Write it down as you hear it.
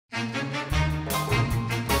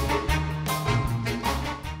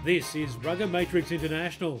This is RuggaMatrix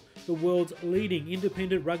International, the world's leading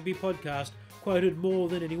independent rugby podcast, quoted more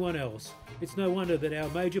than anyone else. It's no wonder that our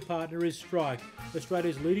major partner is Strike,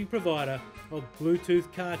 Australia's leading provider of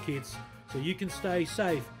Bluetooth car kits, so you can stay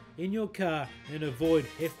safe in your car and avoid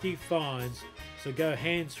hefty fines. So go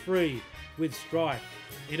hands-free with Strike.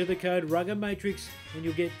 Enter the code RuggaMatrix and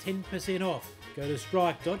you'll get 10% off. Go to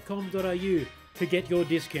strike.com.au to get your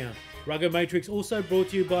discount. RuggaMatrix also brought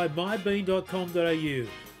to you by mybean.com.au.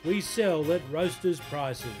 We sell at roasters'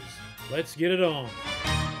 prices. Let's get it on.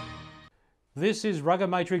 This is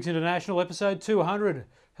RuggaMatrix International, episode 200.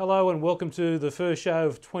 Hello and welcome to the first show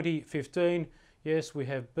of 2015. Yes, we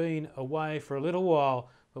have been away for a little while,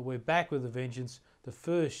 but we're back with a vengeance. The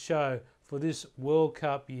first show for this World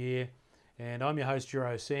Cup year. And I'm your host,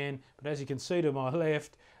 Jero San. But as you can see to my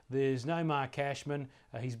left, there's no Mark Cashman.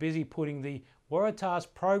 He's busy putting the Waratahs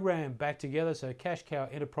program back together. So Cash Cow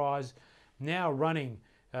Enterprise now running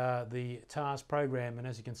the TARS program, and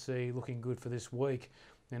as you can see, looking good for this week.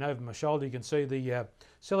 And over my shoulder you can see the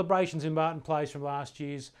celebrations in Martin Place from last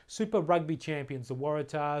year's Super Rugby champions, the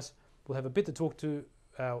Waratahs. We'll have a bit to talk to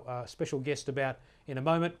our special guest about in a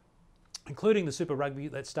moment, including the Super Rugby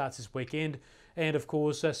that starts this weekend, and of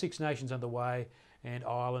course Six Nations underway and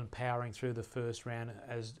Ireland powering through the first round,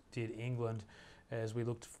 as did England, as we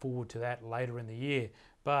looked forward to that later in the year.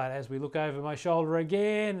 But as we look over my shoulder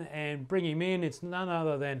again and bring him in, it's none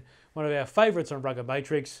other than one of our favourites on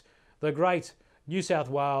RuggaMatrix, the great New South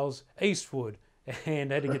Wales Eastwood,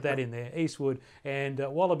 and had to get that in there, Eastwood, and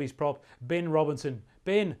Wallabies prop, Benn Robinson.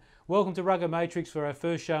 Ben, welcome to RuggaMatrix for our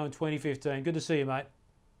first show in 2015. Good to see you, mate.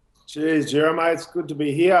 Cheers, Jero, mate. It's good to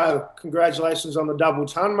be here. Congratulations on the double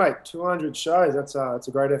ton, mate. 200 shows. That's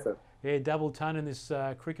a great effort. Yeah, double ton in this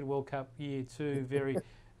Cricket World Cup year too. Very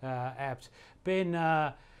apt. Ben,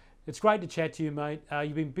 it's great to chat to you, mate.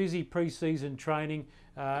 You've been busy pre-season training.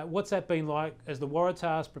 What's that been like as the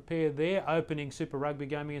Waratahs prepare their opening Super Rugby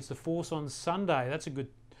game against the Force on Sunday? That's a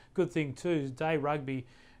good thing too. Day rugby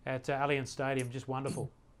at Allianz Stadium, just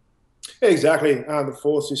wonderful. Yeah, exactly. The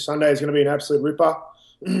Force this Sunday is going to be an absolute ripper.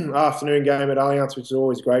 Afternoon game at Allianz, which is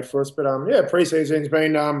always great for us. But yeah, pre-season's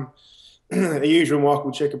been the usual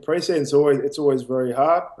Michael Checker pre-season. It's always very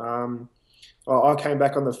hard. I came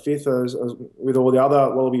back on the 5th with all the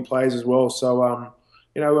other Wallaby players as well. So,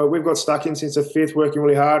 we've got stuck in since the 5th, working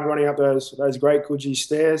really hard, running up those great Coogee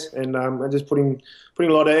stairs and just putting a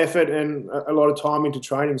lot of effort and a lot of time into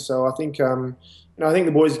training. So I think, I think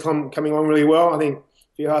the boys are coming along really well. I think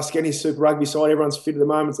if you ask any Super Rugby side, everyone's fit at the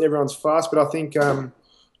moment, everyone's fast. But I think,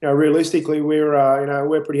 realistically,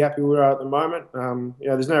 we're pretty happy where we are at the moment.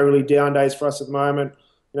 There's no really down days for us at the moment.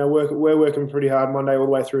 We're working pretty hard Monday all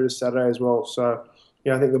the way through to Saturday as well. So,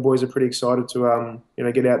 I think the boys are pretty excited to,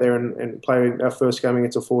 get out there and play our first game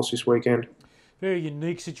against the Force this weekend. Very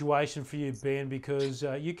unique situation for you, Ben, because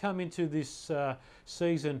you come into this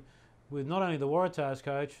season with not only the Waratahs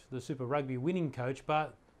coach, the Super Rugby winning coach,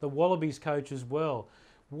 but the Wallabies coach as well.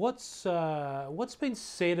 What's been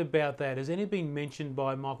said about that? Has anything been mentioned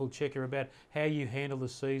by Michael Checker about how you handle the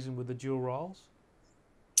season with the dual roles?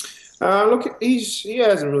 Look, he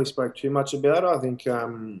hasn't really spoke too much about it. I think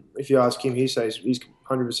if you ask him, he says he's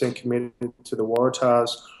 100% committed to the Waratahs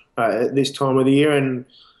at this time of the year, and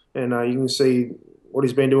you can see what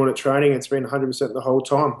he's been doing at training. It's been 100% the whole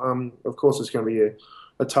time. Of course, it's going to be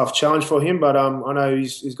a tough challenge for him, but I know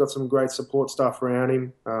he's got some great support staff around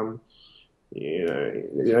him.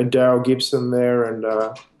 Daryl Gibson there and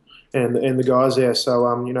the guys there.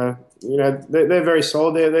 So they're very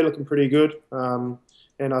solid. They're looking pretty good.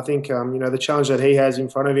 And I think the challenge that he has in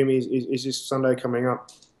front of him is this Sunday coming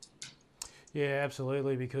up. Yeah,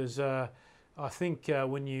 absolutely. Because I think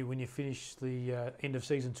when you finish the end of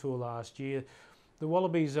season tour last year, the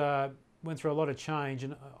Wallabies went through a lot of change,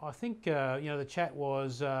 and I think the chat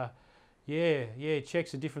was.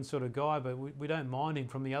 Check's a different sort of guy, but we don't mind him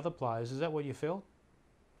from the other players. Is that what you felt?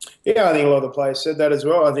 Yeah, I think a lot of the players said that as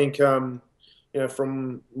well. I think,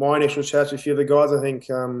 from my initial chats with a few of the guys, I think,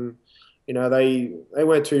 they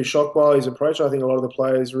weren't too shocked by his approach. I think a lot of the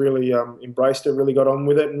players really embraced it, really got on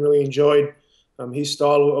with it, and really enjoyed his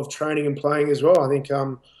style of training and playing as well. I think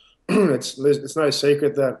it's no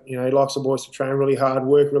secret that he likes the boys to train really hard,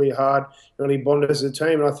 work really hard, really bond as a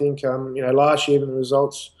team. And I think last year when the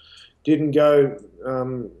results didn't go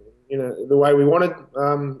the way we wanted,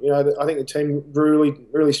 I think the team grew really,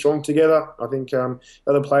 really strong together. I think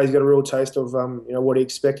other players got a real taste of what he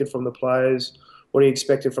expected from the players, what he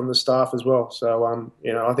expected from the staff as well. So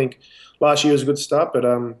I think last year was a good start, but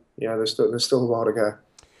there's still a while to go.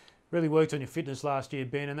 Really worked on your fitness last year,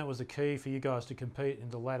 Ben, and that was the key for you guys to compete in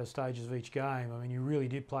the latter stages of each game. I mean, you really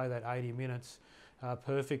did play that 80 minutes.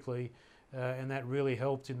 perfectly, and that really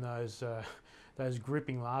helped in those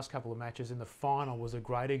gripping last couple of matches. In the final was a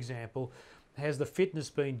great example. Has the fitness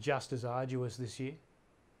been just as arduous this year?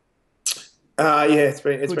 Yeah, it's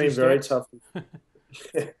been very tough.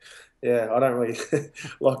 Yeah, I don't really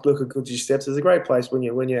like look at Coogee Steps. It's a great place when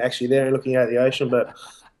you're actually there and looking out the ocean, but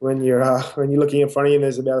when you're looking in front of you, and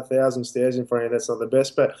there's about 1,000 stairs in front of you. That's not the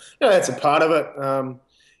best, but that's a part of it.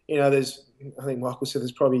 I think Michael said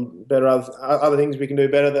there's probably other things we can do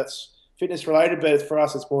better. That's fitness related, but for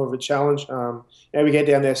us, it's more of a challenge. We get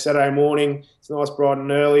down there Saturday morning. It's nice, bright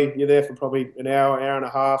and early. You're there for probably an hour, hour and a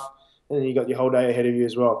half, and then you got your whole day ahead of you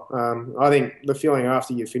as well. I think the feeling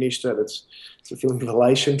after you finished it, it's a feeling of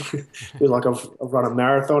elation. Feels like I've run a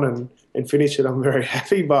marathon and finished it. I'm very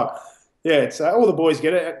happy, but yeah, it's all the boys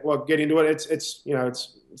get it. Well, get into it. It's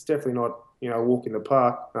definitely not a walk in the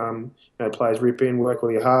park. Players rip in, work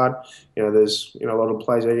really hard. There's a lot of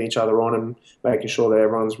players eating each other on and making sure that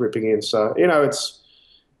everyone's ripping in. So it's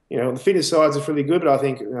the fitness sides are really good, but I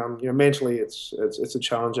think mentally it's a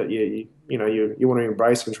challenge that you want to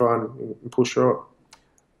embrace and try and push through it.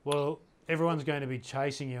 Well, everyone's going to be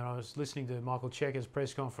chasing you. And I was listening to Michael Checker's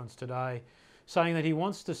press conference today, saying that he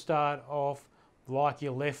wants to start off like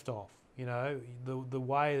you left off. The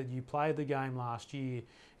way that you played the game last year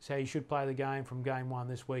is how you should play the game from game one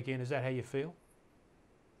this weekend. Is that how you feel?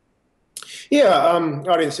 Yeah,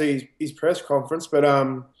 I didn't see his press conference, but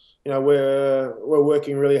we're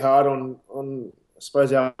working really hard on I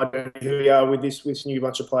suppose our identity, who we are with this new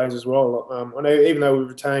bunch of players as well. I know even though we've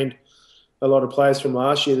retained a lot of players from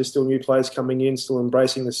last year, there's still new players coming in, still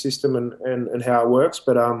embracing the system and how it works.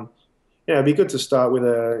 But it'd be good to start with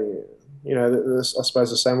I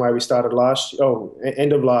suppose the same way we started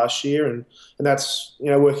end of last year, and that's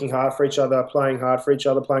working hard for each other, playing hard for each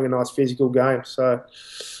other, playing a nice physical game. So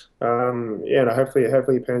hopefully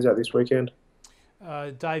it pans out this weekend.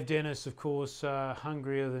 Dave Dennis, of course,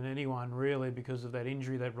 hungrier than anyone really because of that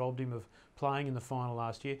injury that robbed him of playing in the final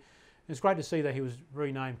last year. It's great to see that he was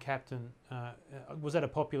renamed captain. Was that a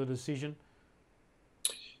popular decision?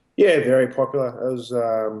 Yeah, very popular. It was,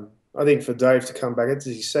 I think, for Dave to come back. It's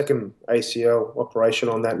his second ACL operation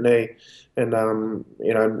on that knee, and I'm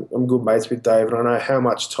good mates with Dave, and I know how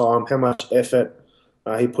much time, how much effort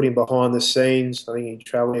he put in behind the scenes. I think he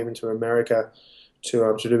travelled even to America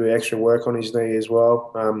to do extra work on his knee as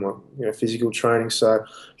well, physical training. So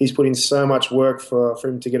he's put in so much work for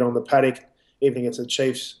him to get on the paddock, even against the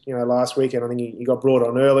Chiefs. Last weekend I think he got brought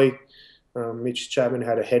on early. Mitch Chapman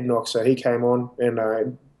had a head knock, so he came on and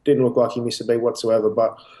it didn't look like he missed a beat whatsoever.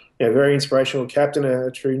 But very inspirational captain,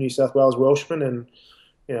 a true New South Wales Welshman, and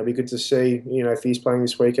it'd be good to see if he's playing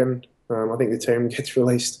this weekend. I think the team gets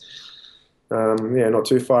released. Not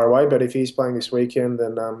too far away, but if he's playing this weekend,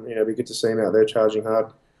 then it'd be good to see him out there charging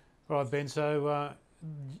hard. All right, Ben. So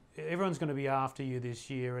everyone's going to be after you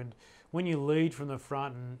this year, and when you lead from the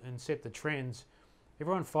front and set the trends,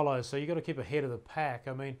 everyone follows. So you've got to keep ahead of the pack.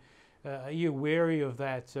 I mean, are you wary of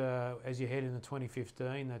that as you head into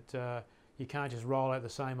 2015? That you can't just roll out the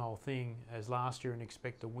same old thing as last year and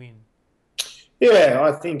expect to win? Yeah,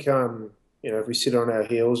 I think if we sit on our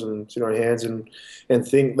heels and sit on our hands and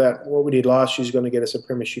think that what we did last year is going to get us a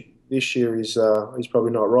premiership this year is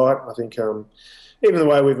probably not right. I think even the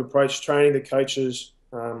way we've approached training, the coaches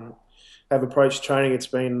have approached training. It's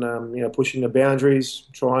been pushing the boundaries,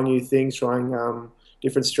 trying new things, trying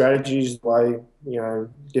different strategies,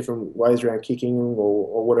 different ways around kicking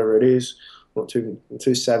or whatever it is. I'm not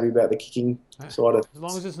too savvy about the kicking side of. As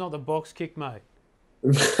long as it's not the box kick, mate.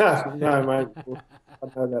 No, mate. I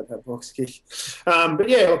know about that box kick. But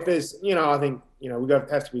yeah, look, there's, I think, we've got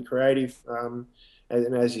to have to be creative. And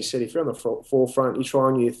as you said, if you're on the forefront, you're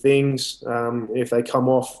trying new things. If they come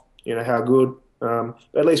off, how good. But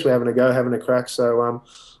at least we're having a go, having a crack. So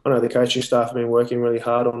I know the coaching staff have been working really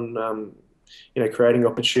hard on, creating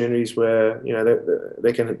opportunities where,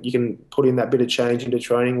 you can put in that bit of change into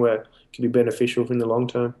training where it can be beneficial in the long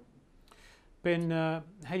term. Ben,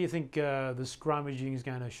 how do you think the scrummaging is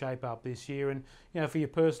going to shape up this year? And, for your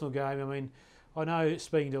personal game, I mean, I know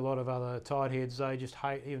speaking to a lot of other tight heads, they just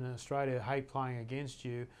hate, even in Australia, hate playing against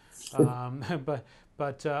you.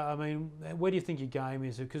 But I mean, where do you think your game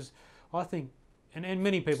is? Because I think, and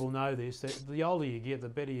many people know this, that the older you get, the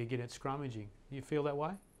better you get at scrummaging. Do you feel that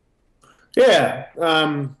way? Yeah. I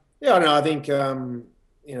know. I think, the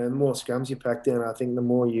more scrums you pack down, I think the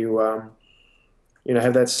more you,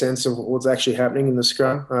 have that sense of what's actually happening in the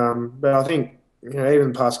scrum. But I think,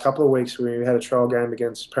 even the past couple of weeks, we had a trial game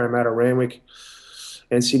against Parramatta, Randwick,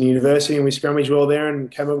 and Sydney University, and we scrummaged well there and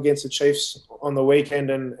came up against the Chiefs on the weekend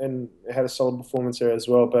and had a solid performance there as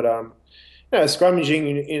well. But,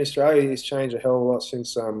 Scrummaging in Australia has changed a hell of a lot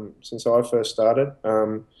since I first started.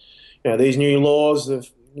 These new laws have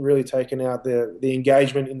really taken out the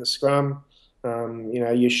engagement in the scrum.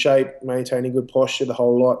 Your shape, maintaining good posture, the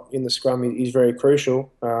whole lot in the scrum is very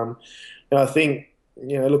crucial. And I think,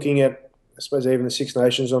 looking at, I suppose, even the Six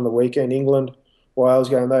Nations on the weekend, England, Wales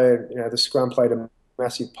game, the scrum played a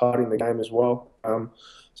massive part in the game as well.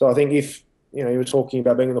 So I think if, you were talking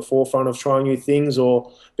about being in the forefront of trying new things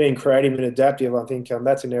or being creative and adaptive, I think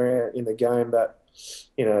that's an area in the game that,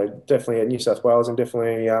 definitely at New South Wales and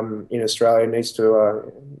definitely in Australia needs to, I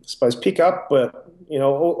suppose, pick up, but,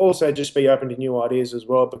 also just be open to new ideas as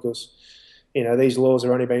well because, these laws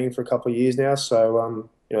have only been in for a couple of years now. So,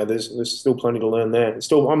 there's still plenty to learn there.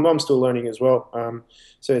 I'm still learning as well.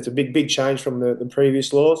 So it's a big change from the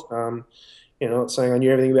previous laws. Not saying I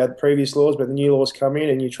knew everything about the previous laws, but the new laws come in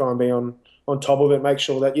and you try and be on top of it, make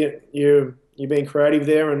sure that you're being creative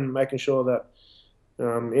there and making sure that,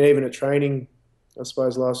 and even at training, I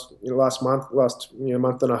suppose last month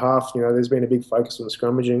and a half, there's been a big focus on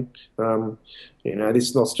scrummaging. This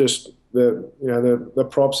is not just the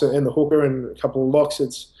props and the hooker and a couple of locks.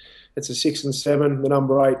 It's a 6 and 7, the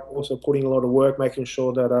number 8, also putting a lot of work, making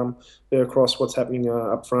sure that they're across what's happening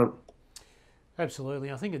up front.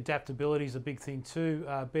 Absolutely. I think adaptability is a big thing too.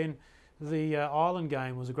 Ben, the Ireland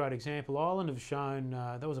game was a great example. Ireland have shown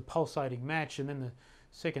that was a pulsating match, and then the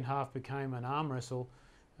second half became an arm wrestle.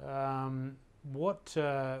 What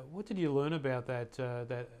did you learn about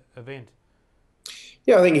that event?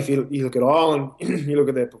 Yeah, I think if you look at Ireland, you look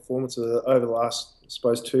at their performances over the last, I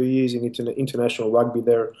suppose, 2 years in international rugby,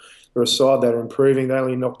 they're a side that are improving. They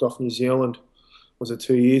only knocked off New Zealand, was it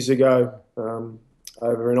 2 years ago,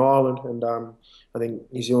 over in Ireland, and I think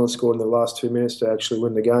New Zealand scored in the last 2 minutes to actually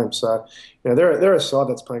win the game. So, they're a side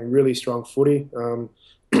that's playing really strong footy.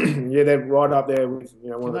 Yeah, they're right up there with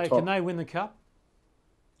one of the top. Can they win the cup?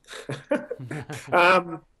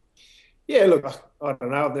 Yeah, look, I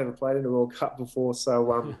don't know. I've never played in the World Cup before,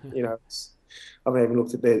 so I haven't even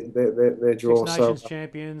looked at their draw. Six Nations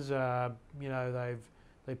champions.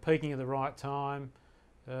 They're peaking at the right time.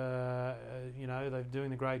 They're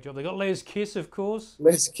doing a great job. They got Les Kiss, of course.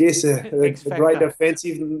 Les Kiss, the great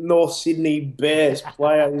defensive North Sydney Bears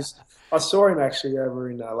player. I saw him actually over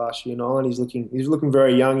in last year in Ireland. He's looking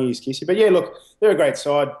very young. He's Kissy, but yeah, look, they're a great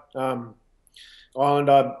side.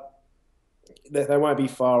 Ireland, they won't be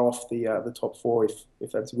far off the top 4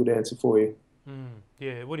 if that's a good answer for you.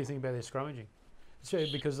 Yeah, what do you think about their scrummaging?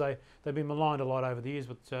 Because they've been maligned a lot over the years,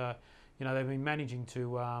 but they've been managing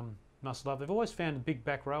to muscle up. They've always found big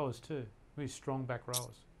back rowers too, really strong back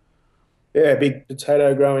rowers. Yeah, big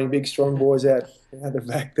potato growing, big strong boys out the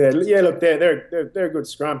back there. Yeah, look, they're a good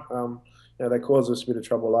scrum. They caused us a bit of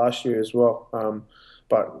trouble last year as well.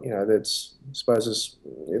 But that's, I suppose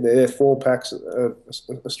their 4 packs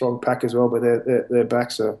a strong pack as well. But their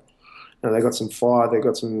backs are, they got some fire. They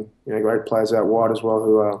got some great players out wide as well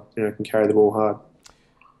who can carry the ball hard.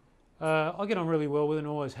 I get on really well with it and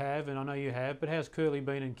always have, and I know you have. But how's Curly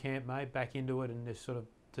been in camp, mate? Back into it and just sort of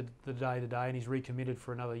the day to day, and he's recommitted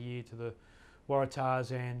for another year to the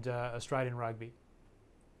Waratahs and Australian rugby.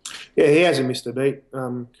 Yeah, he hasn't missed a beat,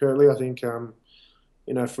 Curly. I think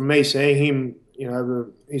from me seeing him, over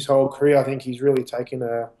his whole career, I think he's really taken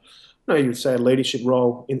you would say a leadership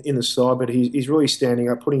role in the side, but he's really standing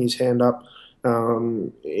up, putting his hand up,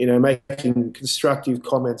 making constructive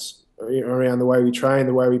comments around the way we train,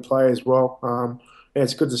 the way we play as well. And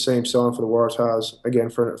it's good to see him sign for the Waratahs again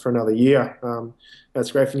for another year. That's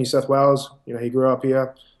great for New South Wales. He grew up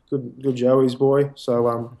here. Good Joey's boy. So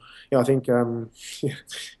I think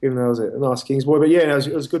even though it was a nice Kings boy, but yeah,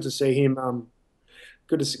 it was good to see him.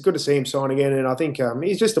 Good to see him sign again, and I think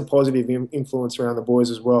he's just a positive influence around the boys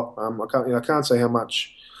as well. I can't say how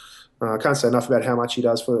much. I can't say enough about how much he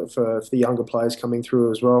does for the younger players coming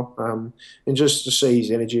through as well. And just to see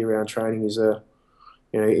his energy around training is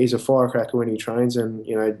he's a firecracker when he trains, and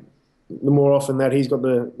the more often that he's got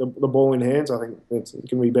the ball in hands, I think it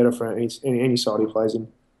can be better for any side he plays in.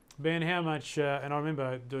 Ben, how much? And I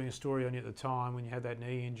remember doing a story on you at the time when you had that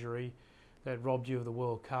knee injury that robbed you of the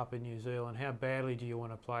World Cup in New Zealand. How badly do you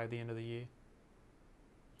want to play at the end of the year?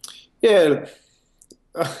 Yeah,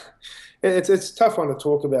 it's a tough one to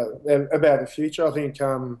talk about the future. I think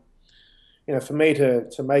for me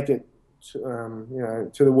to make it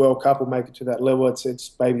to the World Cup or make it to that level, it's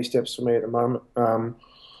baby steps for me at the moment.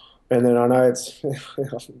 And then I know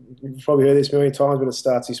you've probably heard this a million times, but it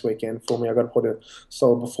starts this weekend for me. I've got to put a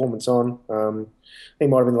solid performance on. I think it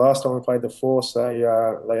might have been the last time we played the Force. They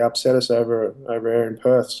upset us over here in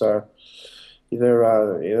Perth. So we've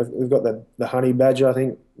got the Honey Badger, I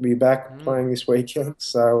think, be back playing this weekend.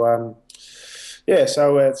 So Yeah,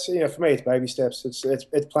 so it's for me it's baby steps.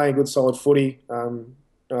 It's playing good solid footy. And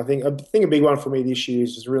I think a big one for me this year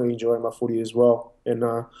is just really enjoying my footy as well. And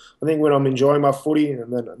I think when I'm enjoying my footy,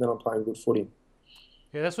 and then I'm playing good footy.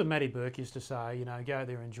 Yeah, that's what Matty Burke used to say. Go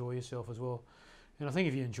there and enjoy yourself as well. And I think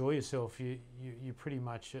if you enjoy yourself, you pretty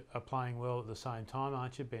much are playing well at the same time,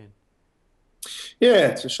 aren't you, Ben? Yeah,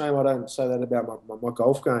 it's a shame I don't say that about my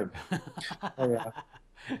golf game. I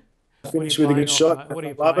What are you finish with a playing good off, shot. mate? What are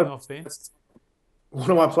you I love playing it. off, Ben? What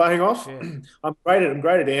am I playing off? Yeah. I'm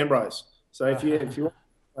great at Ambrose. So if you want to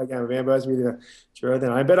play a game of Ambrose with you, sure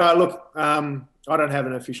then. But look, I don't have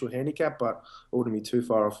an official handicap, but I wouldn't be too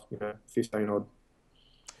far off. 15 odd.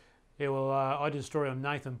 Yeah, well, I did a story on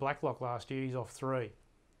Nathan Blacklock last year. He's off 3.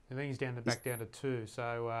 I think he's back down to 2.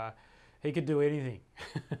 So he could do anything.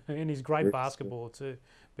 And he's great basketball too,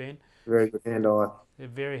 Ben. Very good hand-eye.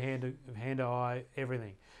 Very hand-eye,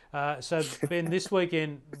 everything. So, Ben, this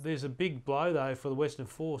weekend, there's a big blow, though, for the Western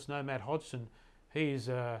Force. No, Matt Hodgson, he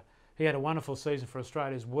had a wonderful season for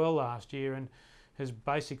Australia as well last year and is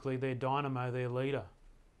basically their dynamo, their leader.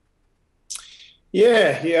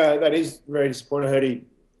 Yeah, that is very disappointing. I heard he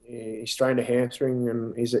strained a hamstring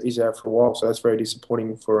and he's out for a while, so that's very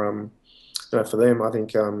disappointing for them. I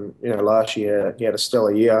think last year he had a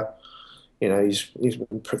stellar year. He's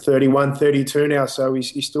 31, 32 now, so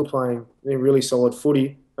he's still playing really solid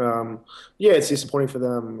footy. Yeah, it's disappointing for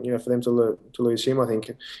them, for them to lose him. I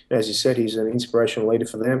think, as you said, he's an inspirational leader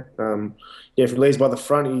for them. Yeah, if he leads by the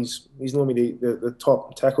front, he's normally the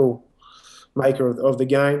top tackle maker of the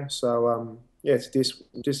game. So yeah, it's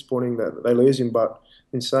disappointing that they lose him. But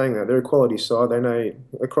in saying that, they're a quality side. They know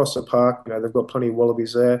across the park, they've got plenty of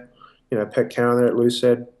Wallabies there. Pat Cowan there at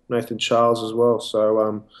Loosehead, Nathan Charles as well.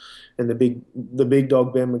 So and the big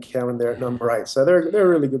dog Ben McCowan there at number 8. So they're a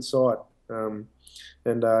really good side. And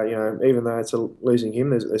even though it's losing him,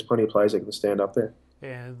 there's plenty of players that can stand up there.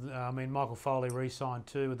 Yeah, I mean Michael Foley re-signed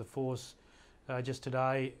too with the Force just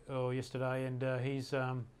today or yesterday, and he's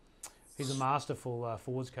a masterful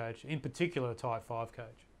forwards coach, in particular a tight 5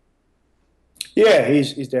 coach. Yeah,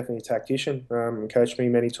 he's definitely a tactician. Coached me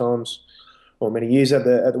many times, or many years at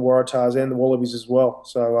the Waratahs and the Wallabies as well.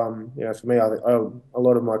 So for me, I owe a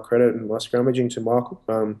lot of my credit and my scrummaging to Michael.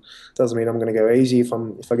 Doesn't mean I'm going to go easy if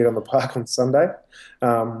I get on the park on Sunday.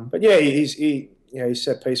 But yeah, his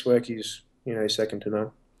set piece work is second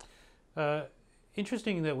to none.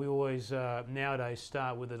 Interesting that we always nowadays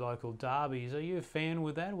start with the local derbies. Are you a fan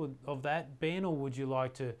of that, Ben, or would you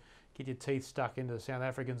like to get your teeth stuck into the South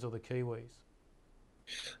Africans or the Kiwis?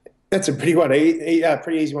 That's a pretty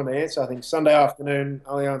easy one to answer. I think Sunday afternoon,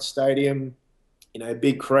 Allianz Stadium,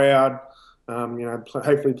 big crowd.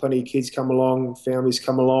 Hopefully plenty of kids come along, families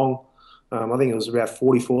come along. I think it was about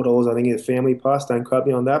 $44. I think in the family pass. Don't quote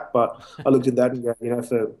me on that, but I looked at that and go,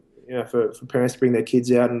 for parents to bring their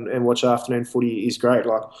kids out and watch afternoon footy is great.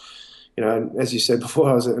 Like, as you said before,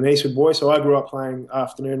 I was an Eastwood boy, so I grew up playing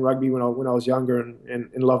afternoon rugby when I was younger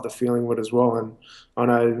and loved the feeling of it as well. And I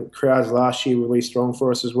know crowds last year were really strong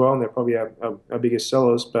for us as well, and they're probably our biggest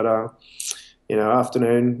sellers. But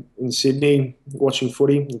afternoon in Sydney watching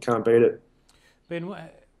footy, you can't beat it. Ben,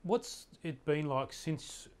 what's it been like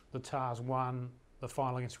since the Tars won the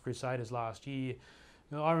final against the Crusaders last year?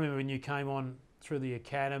 I remember when you came on through the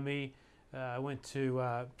academy. Went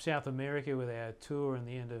to South America with our tour in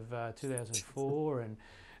the end of 2004,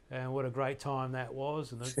 and what a great time that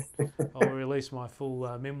was. And I'll release my full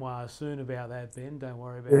memoir soon about that, Ben. Don't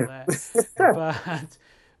worry about that. But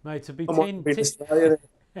mate, to be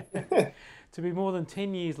to be more than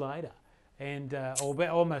 10 years later, and or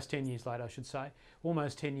almost 10 years later, I should say,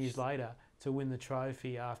 almost 10 years later, to win the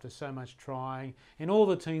trophy after so much trying, and all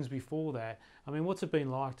the teams before that. I mean, what's it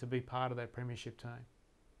been like to be part of that premiership team?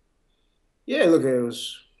 Yeah, look, it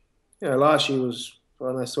was, last year was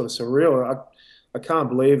sort of surreal. I can't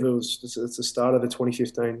believe it's the start of the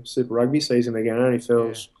 2015 Super Rugby season again. It only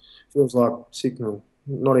feels like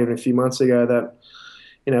not even a few months ago that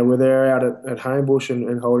we're there out at Homebush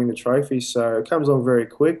and holding the trophy. So it comes on very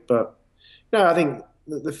quick. But I think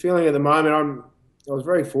the feeling at the moment, I was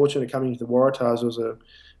very fortunate coming into the Waratahs. It was a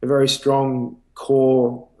very strong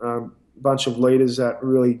core bunch of leaders that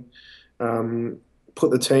really put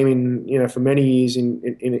the team in, for many years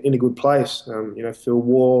in a good place. Phil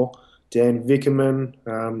Waugh, Dan Vickerman,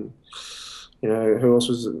 who else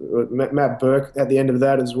was Matt Burke at the end of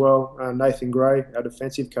that as well. Nathan Gray, our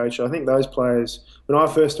defensive coach. I think those players, when I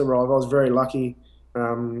first arrived, I was very lucky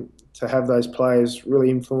to have those players really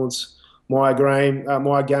influence my game,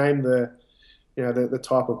 the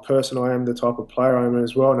type of person I am, the type of player I am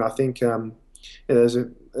as well. And I think there's a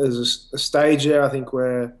stage there, I think,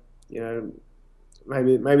 where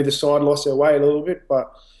maybe the side lost their way a little bit,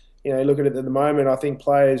 but look at it at the moment. I think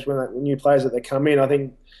players, new players that they come in, I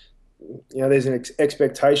think there's an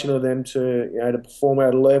expectation of them to perform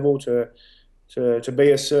at a level, to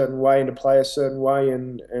be a certain way and to play a certain way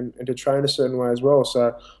and to train a certain way as well.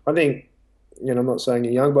 So I think, I'm not saying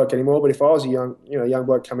a young bloke anymore, but if I was a young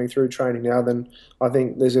bloke coming through training now, then I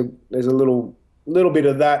think there's a little bit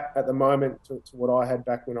of that at the moment to what I had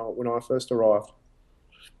back when I first arrived.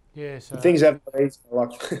 Yes. Things haven't been easy.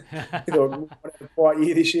 Like, a quiet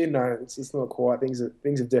year this year. No, it's not quiet. Things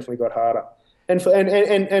have definitely got harder, and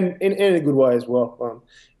in a good way as well.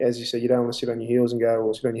 As you said, you don't want to sit on your heels and go,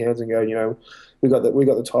 or sit on your hands and go. We got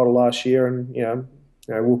the title last year, and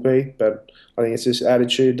whoopee. But I think it's this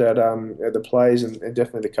attitude that the players and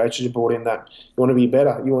definitely the coaches have brought in, that you want to be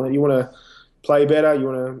better. You want to play better. You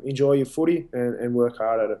want to enjoy your footy and work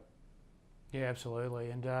hard at it. Yeah, absolutely.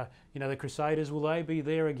 And, the Crusaders, will they be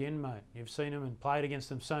there again, mate? You've seen them and played against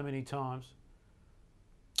them so many times.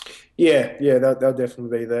 Yeah, they'll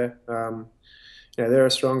definitely be there. They're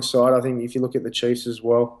a strong side. I think if you look at the Chiefs as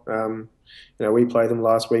well, we played them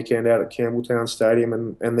last weekend out at Campbelltown Stadium,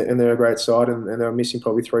 and they're a great side, and they were missing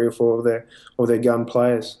probably 3 or 4 of their gun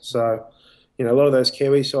players. So, a lot of those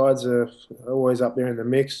Kiwi sides are always up there in the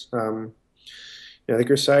mix. The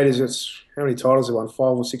Crusaders, it's how many titles they won? 5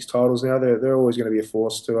 or 6 titles now. They're always going to be a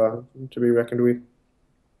force to be reckoned with.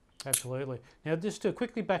 Absolutely. Now, just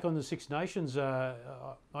quickly back on the Six Nations, I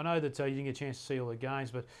know that you didn't get a chance to see all the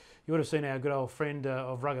games, but you would have seen our good old friend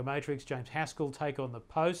of RuggaMatrix, James Haskell, take on the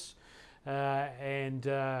posts, and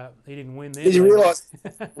he didn't win there. Did you realise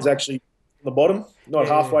it was actually on the bottom, not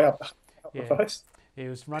halfway up the post? He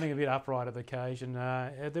was running a bit upright at the occasion.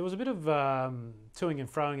 There was a bit of toing and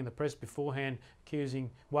froing in the press beforehand,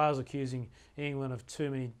 Wales accusing England of too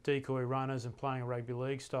many decoy runners and playing a rugby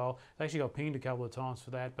league style. They actually got pinged a couple of times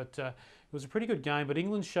for that, but it was a pretty good game. But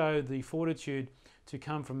England showed the fortitude to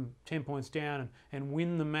come from 10 points down and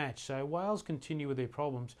win the match. So Wales continue with their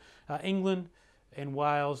problems. England and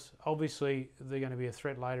Wales, obviously, they're going to be a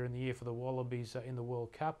threat later in the year for the Wallabies in the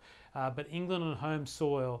World Cup. But England on home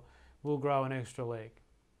soil will grow an extra leg.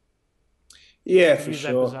 Yeah, for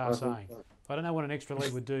sure. That bizarre saying. I don't know what an extra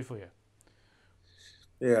leg would do for you.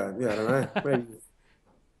 Yeah, I don't know. Maybe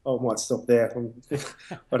I might stop there.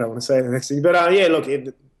 I don't want to say the next thing, but look,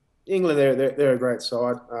 England, they're a great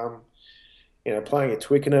side. Playing at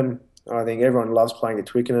Twickenham, I think everyone loves playing at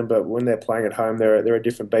Twickenham, but when they're playing at home, they're a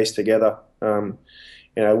different beast together.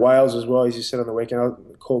 Wales as well, as you said on the weekend, I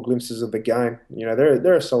caught glimpses of the game.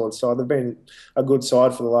 They're a solid side. They've been a good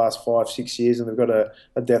side for the last 5-6 years, and they've got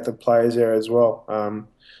a depth of players there as well.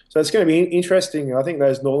 So it's going to be interesting. I think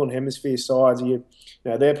those Northern Hemisphere sides,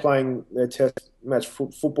 they're playing their test match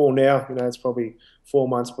football now. It's probably 4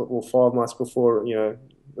 months or 5 months before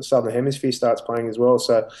the Southern Hemisphere starts playing as well.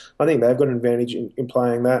 So I think they've got an advantage in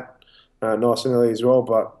playing that nice and early as well.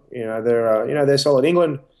 But they're solid.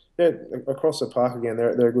 England, they're across the park again.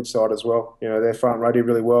 They're a good side as well. Their front row did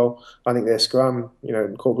really well. I think their scrum,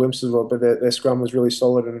 caught glimpses of it, but their scrum was really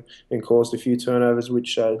solid and caused a few turnovers,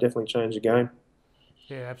 which definitely changed the game.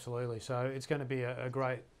 Yeah, absolutely. So it's going to be a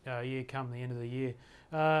great year come the end of the year.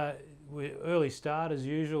 We're early start as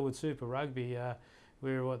usual with Super Rugby.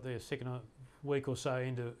 We're the second week or so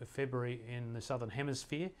into February in the Southern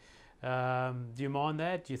Hemisphere. Do you mind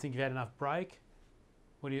that? Do you think you've had enough break?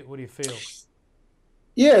 What do you feel?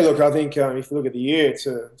 Yeah, look, I think if you look at the year, it's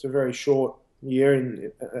a very short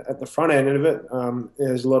year at the front end of it.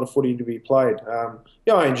 There's a lot of footy to be played.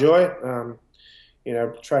 I enjoy it.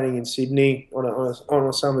 Training in Sydney on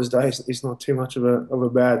a summer's day is not too much of a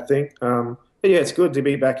bad thing. But yeah, it's good to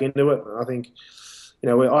be back into it. I think,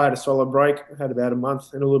 I had a solid break, had about a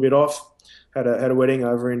month and a little bit off. Had a wedding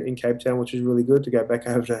over in Cape Town, which was really good to go back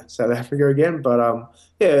over to South Africa again. But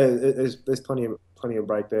there's plenty of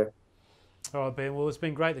break there. All right, Ben. Well, it's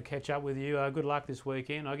been great to catch up with you. Good luck this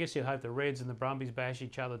weekend. I guess you hope the Reds and the Brumbies bash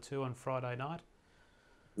each other too on Friday night.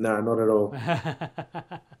 No, not at all.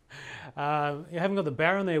 You haven't got the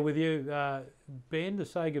Baron there with you, Ben, to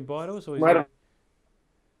say goodbye to us? Or Mate,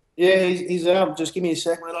 yeah, he's out. Just give me a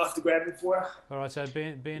sec, mate. I'll have to grab him for you. All right, so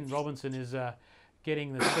Ben Robinson is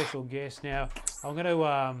getting the special guest now. I'm going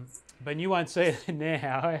to, Ben, you won't see it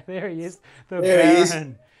now. There he is, the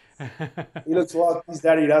Baron. He looks like his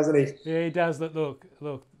daddy, doesn't he? Yeah, he does. Look.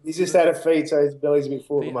 He's just had a feed, so his belly's a bit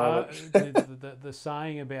full at the moment. The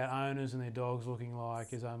saying about owners and their dogs looking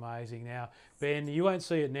like is amazing. Now, Ben, you won't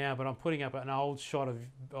see it now, but I'm putting up an old shot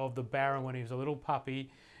of the Baron when he was a little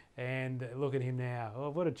puppy, and look at him now.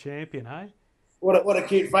 Oh, what a champion, hey? What a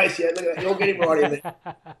cute face, yeah. Look at that. You'll get him right in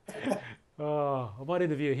there. Oh, I might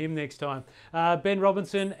interview him next time. Benn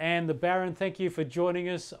Robinson and the Baron, thank you for joining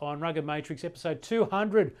us on RuggaMatrix episode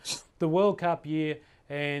 200, the World Cup year.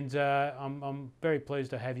 And I'm very pleased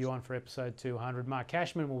to have you on for episode 200. Mark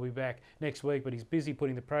Cashman will be back next week, but he's busy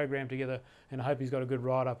putting the program together, and I hope he's got a good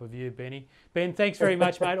write-up of you, Benny. Ben, thanks very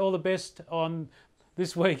much, mate. All the best on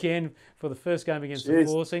this weekend for the first game against the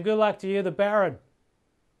Force, and good luck to you, the Baron.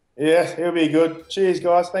 Yeah, it'll be good. Cheers,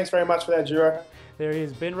 guys. Thanks very much for that, Juro. There he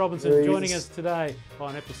is, Benn Robinson, joining us today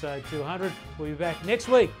on episode 200. We'll be back next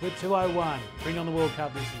week with 201. Bring on the World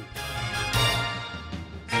Cup this year.